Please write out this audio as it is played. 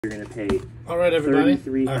You're gonna pay. All right, everybody.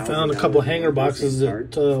 I found a couple hanger boxes at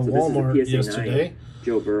Walmart yesterday.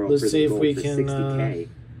 Joe Burrow. Let's see if we can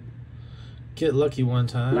get lucky one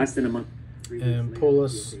time. Less than a month. And pull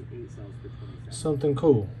us something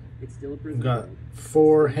cool. We got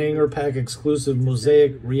 4 hanger pack exclusive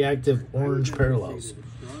mosaic reactive orange parallels.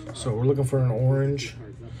 So we're looking for an orange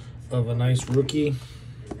of a nice rookie.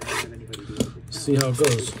 See how it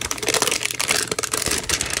goes.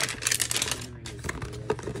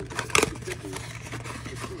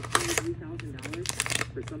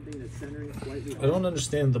 I don't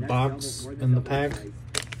understand the box in the pack.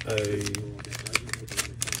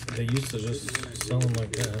 They used to just sell them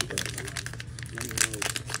like that.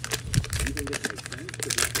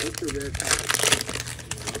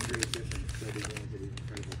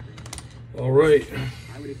 All right,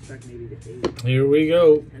 here we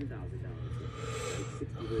go.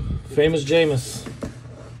 Famous Jameis.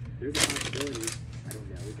 There's a possibility, I don't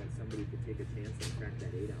know, that somebody could take a chance and crack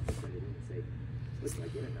that 8-ounce and say, looks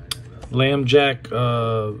like it or not. Lamb Jack, I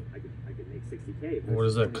could make 60K. what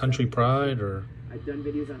is that, Country Pride or I've done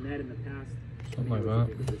videos on that in the past. Something like that.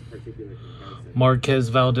 Marquez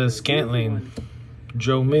Valdez Scantling,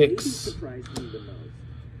 Joe Mix,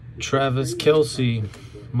 Travis Kelce,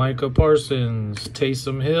 Micah Parsons,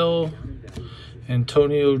 Taysom Hill,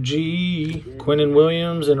 Antonio G, Quinnen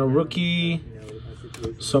Williams, and a rookie,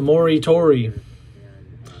 Samori Toure.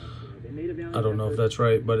 I don't know if that's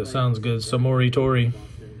right, but it sounds good. Samori Toure.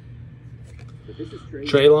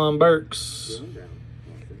 Treylon Burks,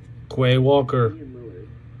 Quay Walker,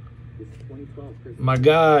 my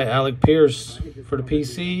guy Alec Pierce for the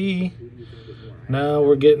PC. Now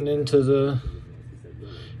we're getting into the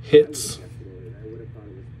hits.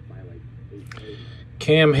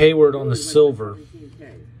 Cam Hayward on the silver.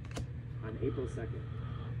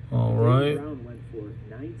 All right.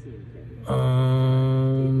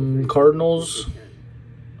 Cardinals.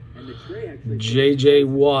 J.J.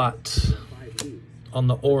 Watt on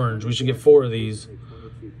the orange. We should get 4 of these.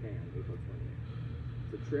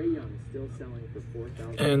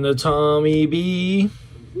 And the Tommy B.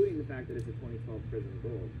 Including the fact that it's a 2012 Prism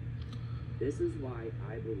Gold. This is why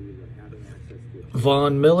I believe that having access to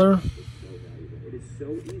Von Miller. It is so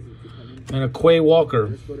easy to come in. And a Quay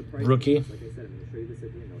Walker rookie. Like I said, I'm going to show you this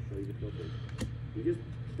at the end. I'll show you the filters. You just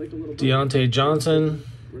click a little Deontay Johnson,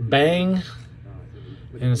 bang,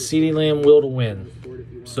 and a CeeDee Lamb will to win.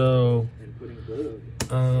 So,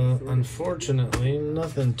 unfortunately,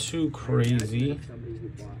 nothing too crazy.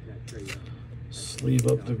 Sleeve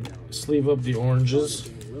up the oranges.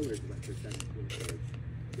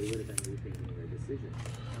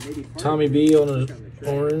 Tommy B on an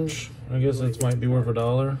orange. I guess that might be worth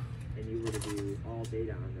 $1. And you were to do all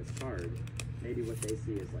data on this card, maybe what they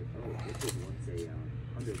see is like, oh, this was once a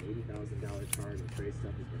 $180,000 card, and Trey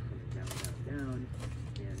stuff has been coming down,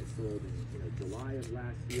 and it sold in July of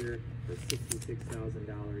last year for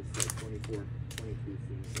 $66,000, so 22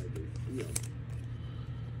 seems like a deal.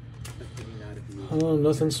 Oh,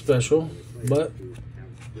 nothing special, but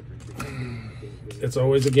it's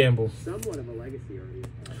always a gamble.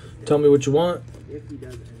 Tell me what you want.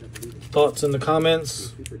 Thoughts in the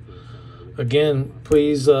comments. Again,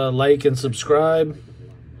 please like and subscribe.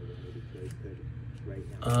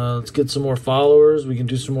 Let's get some more followers. We can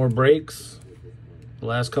do some more breaks. The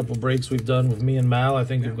last couple breaks we've done with me and Mal, I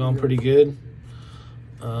think have gone pretty good.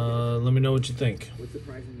 Let me know what you think.